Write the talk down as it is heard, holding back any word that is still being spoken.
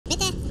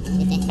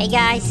Hey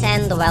guys,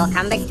 and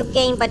welcome back to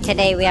game. But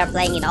today we are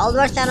playing an old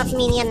version of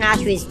Minion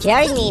Rush with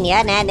Jerry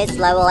Minion, and it's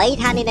level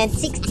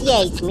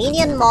 868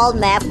 Minion Mall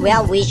map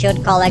where we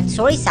should collect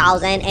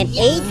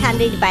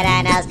 3,800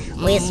 bananas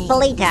with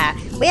Splitter.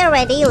 We are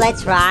ready,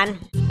 let's run.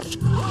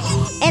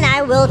 And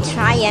I will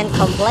try and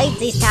complete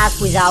this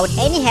task without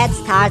any head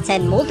starts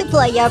and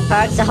multiplayer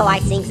perks, so I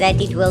think that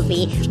it will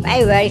be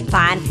very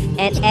fun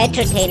and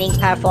entertaining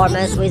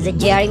performance with the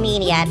Jerry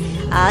Minion.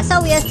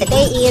 So yes,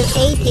 today is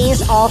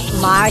 18th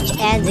of March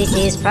and this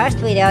is first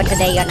video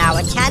today on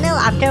our channel.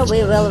 After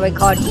we will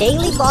record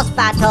daily boss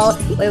battle,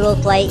 we will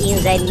play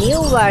in the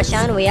new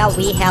version where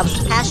we have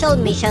special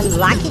mission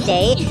Lucky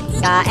Day.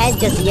 And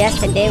just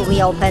yesterday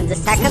we opened the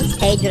second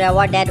stage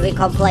reward that we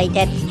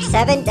completed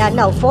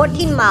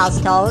 14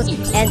 milestones,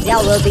 and there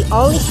will be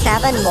only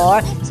 7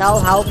 more. So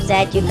hope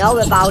that you know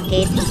about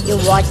it, you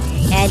watched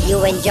and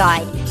you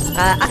enjoyed.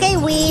 Okay,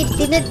 we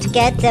didn't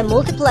get the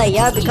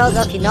multiplayer because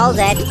of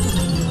that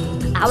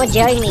our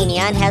Jerry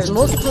Minion has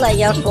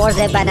multiplayer for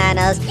the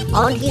bananas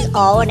on his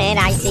own, and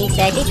I think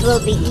that it will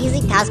be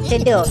easy task to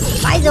do.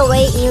 By the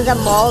way, in the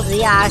mall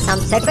there are some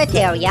secret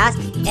areas,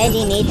 and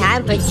in it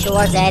I'm pretty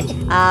sure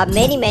that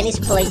many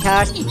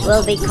splitters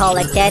will be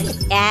collected.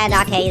 And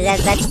okay,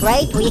 that's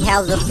great, we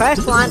have the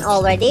first one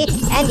already.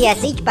 And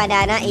yes, each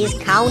banana is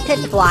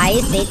counted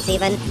twice. It's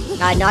even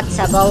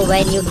noticeable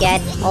when you get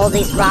all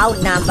these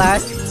round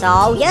numbers.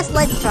 So yes,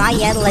 let's try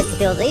and let's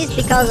do this.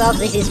 Because of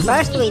this is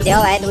first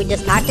video and we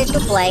just started to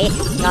play,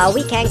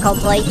 we can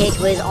complete it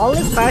with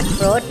only first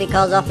fruit,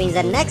 because of in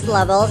the next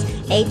levels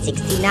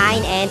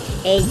 869 and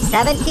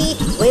 870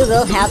 we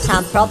will have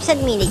some props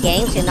and mini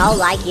games,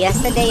 like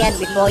yesterday and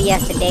before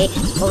yesterday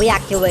we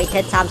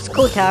activated some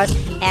scooters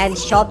and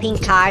shopping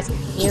carts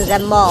in the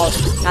mall.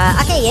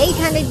 Okay,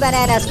 800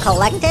 bananas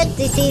collected.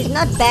 This is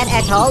not bad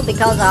at all,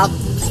 because of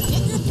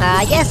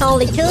yes,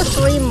 only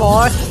 2-3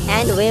 more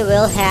and we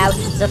will have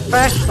the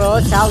first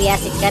fruit. So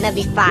yes, it's gonna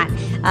be fun.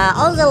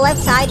 On the left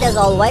side, as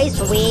always,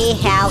 we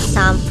have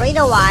some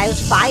Frida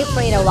Wives, 5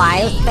 Frida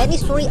Wives,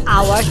 23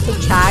 hours to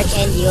charge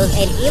and use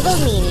an evil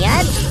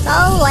minion.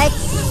 So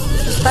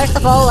first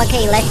of all,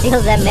 let's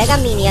use the Mega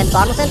Minion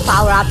bonus and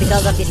power up,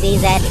 because of you see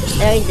that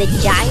there is a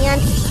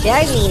giant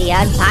Jerry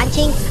Minion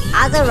punching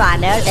other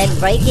runners and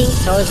breaking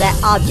through the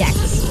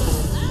objects.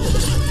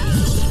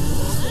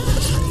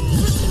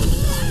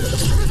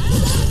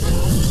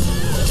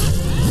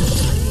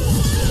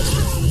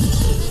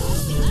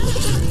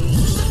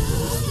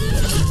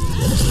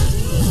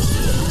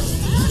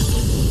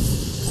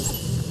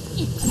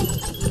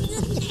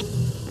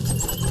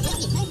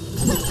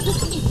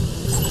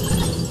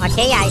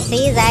 Okay, I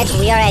see that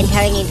we are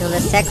entering into the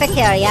secret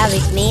area,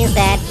 which means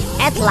that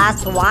at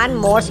last one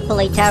more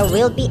splitter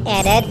will be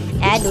added,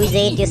 and with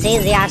it you see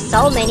there are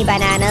so many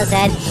bananas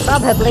and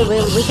probably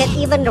we can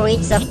even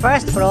reach the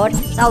first fruit,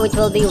 so it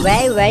will be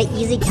very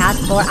easy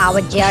task for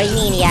our Jerry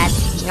Minion.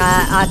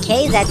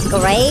 Okay, that's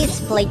great,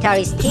 splitter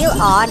is still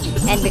on,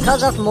 and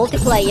because of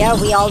multiplayer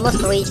we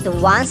almost reached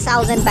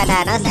 1,000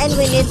 bananas and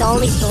we need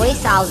only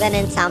 3,000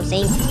 and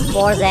something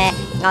for the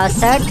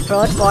third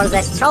fruit, for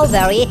the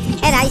strawberry.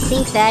 And I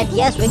think that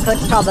yes, we could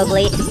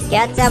probably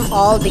get them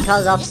all,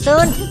 because of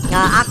soon,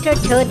 after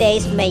 2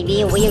 days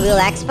maybe, we will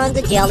expand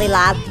the Jelly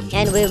Lab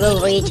and we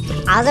will reach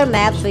other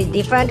maps with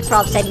different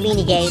props and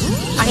mini games.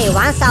 Okay,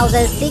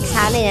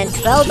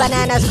 1,612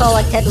 bananas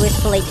collected with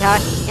splitter,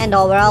 and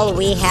overall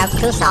we have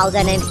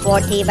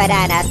 2,040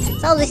 bananas.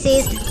 So this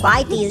is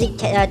quite easy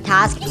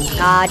task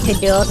to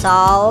do.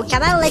 So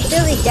come on, let's do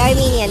this, Jerry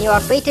Minion. You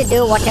are free to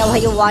do whatever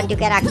you want. You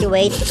can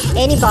activate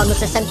any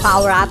bonuses and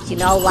power-ups,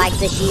 like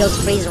the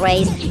shields, freeze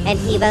rays, and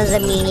even the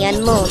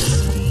minion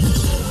moves.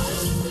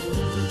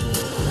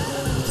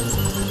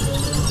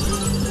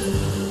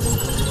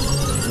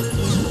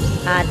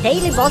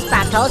 Daily boss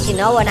battles,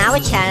 on our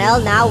channel.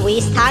 Now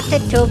we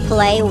started to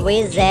play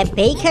with the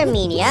Baker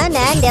Minion,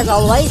 and as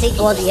always it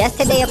was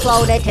yesterday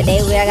uploaded.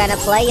 Today we are gonna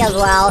play as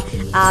well.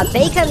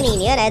 Baker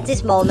Minion at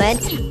this moment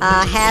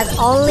has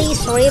only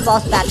 3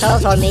 boss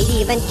battles, or maybe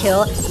even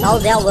 2, so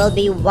there will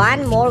be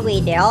 1 more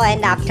video,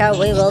 and after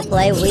we will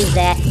play with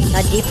the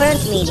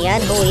different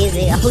minion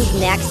who's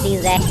next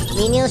in the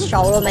minion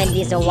showroom and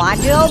is a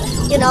wardrobe.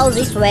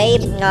 This way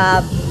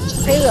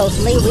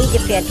previously we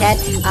defeated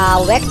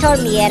Vector,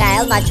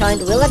 Mierael,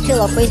 joined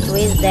Ventriloquist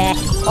with the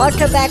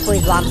quarterback,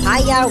 with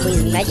Vampire,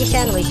 with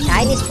Magician, with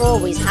Tiny Screw,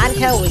 with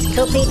Hunter, with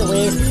Cupid,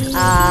 with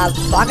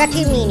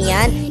Bogati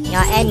Minion.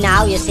 And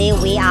now you see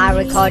we are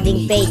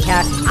recording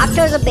Baker.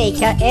 After the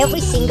Baker, every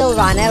single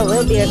runner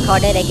will be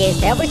recorded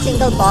against every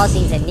single boss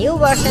in the new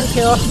version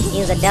 2,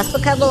 in the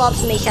Despicable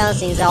Ops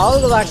missions, in the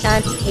old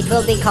version. It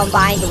will be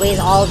combined with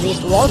all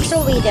these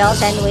walkthrough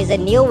videos, and with the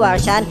new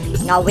version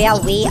where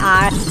we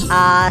are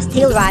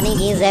still running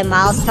in the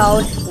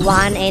milestone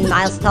 1 and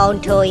milestone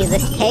 2 is the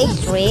stage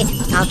 3.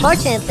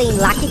 Unfortunately, in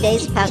Lucky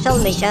Day's special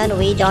mission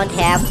we don't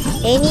have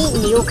any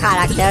new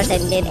characters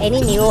and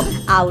any new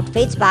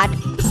outfits, but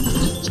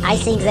I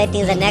think that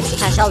in the next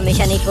special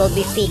mission it will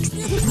be fixed.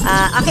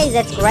 Okay,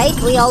 that's great.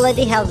 We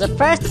already have the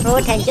first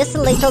fruit and just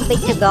a little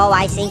bit to go.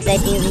 I think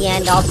that in the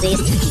end of this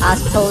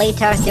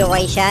splitter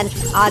duration.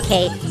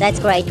 Okay, that's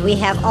great. We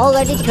have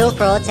already 2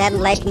 fruits and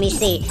let me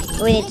see.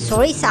 We need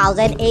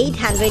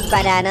 3,800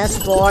 bananas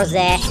for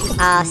the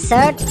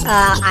third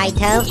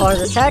item, for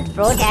the third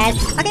fruit. And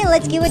okay,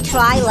 let's give it a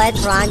try.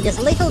 Let's run just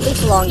a little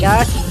bit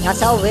longer.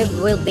 So we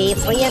will be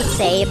free and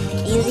safe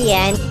in the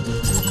end.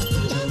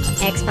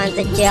 Expand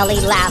the jelly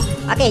lab.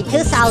 Okay,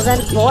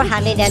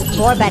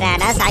 2,404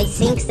 bananas. I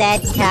think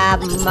that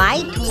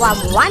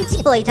one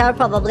splitter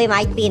probably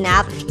might be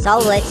enough. So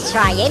let's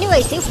try.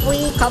 Anyways, if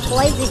we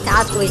complete this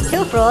task with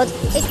 2 fruits,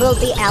 it will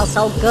be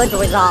also good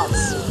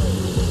results.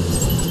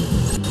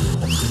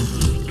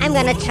 I'm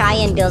gonna try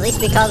and do this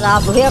because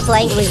we are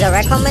playing with the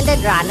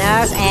recommended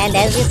runners, and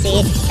as you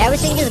see,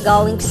 everything is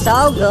going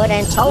so good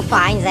and so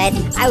fine that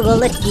I will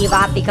not give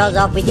up because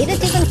we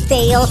didn't even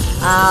fail.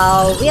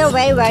 We are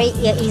very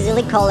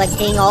easily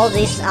collecting all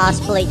these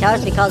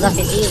splitters because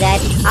you see that.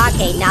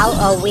 Okay, now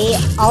we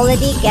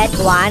already get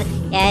one.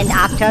 And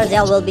after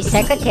there will be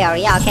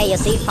secretary. Okay, you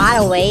see far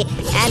away,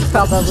 and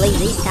probably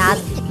this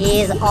task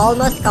is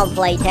almost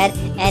completed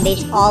and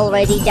it's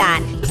already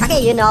done. Okay,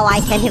 you know,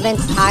 I can even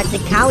start the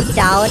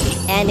countdown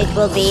and it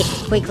will be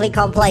quickly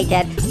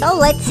completed. So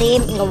let's see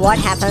what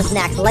happens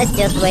next. Let's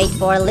just wait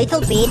for a little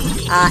bit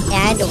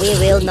and we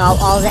will know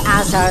all the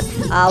answers.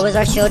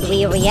 Whether should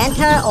we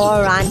re-enter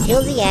or run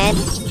till the end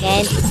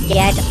and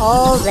get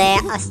all the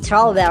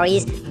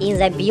strawberries in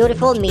the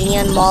beautiful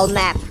Minion Mall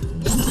map.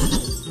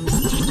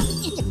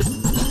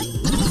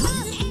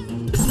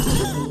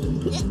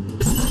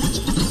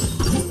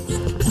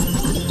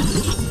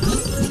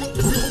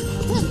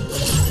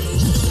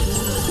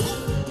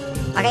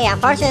 Okay,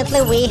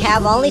 unfortunately we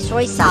have only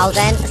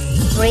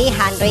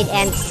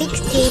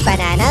 3,360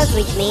 bananas,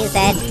 which means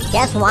that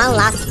just one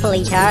last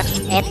splitter,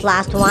 at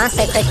last one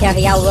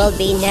secretariat will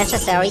be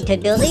necessary to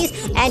do this,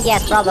 and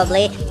yes,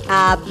 probably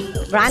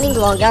running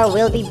longer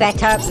will be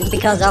better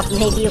because of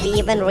maybe we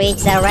even reach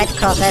the red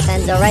crosses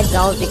and the red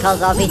zones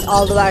because of its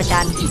old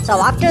version.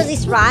 So after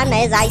this run,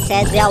 as I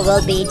said, there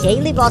will be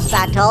daily boss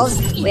battles.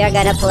 We are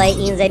gonna play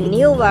in the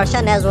new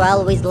version as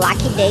well with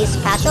Lucky Day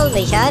special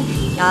mission.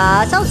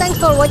 So thanks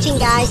for watching,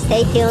 guys.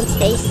 Stay tuned,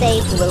 stay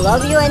safe. We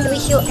love you and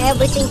wish you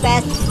everything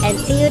best, and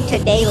see you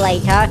today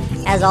later.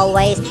 As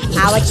always,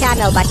 our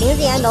channel. But in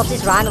the end of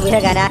this run, we're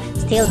gonna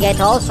still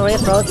get all 3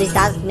 fruits. This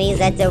doesn't mean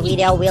that the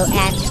video will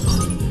end.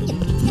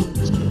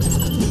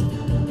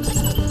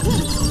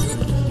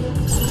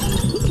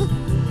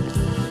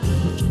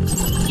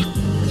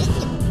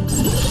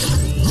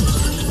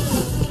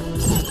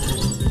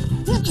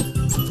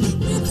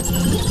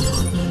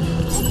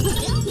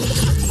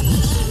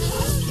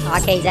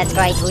 Okay, that's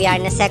great. We are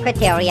in the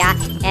secretariat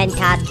and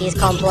task is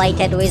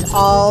completed with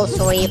all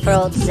 3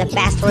 fruits. The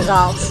best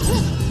results.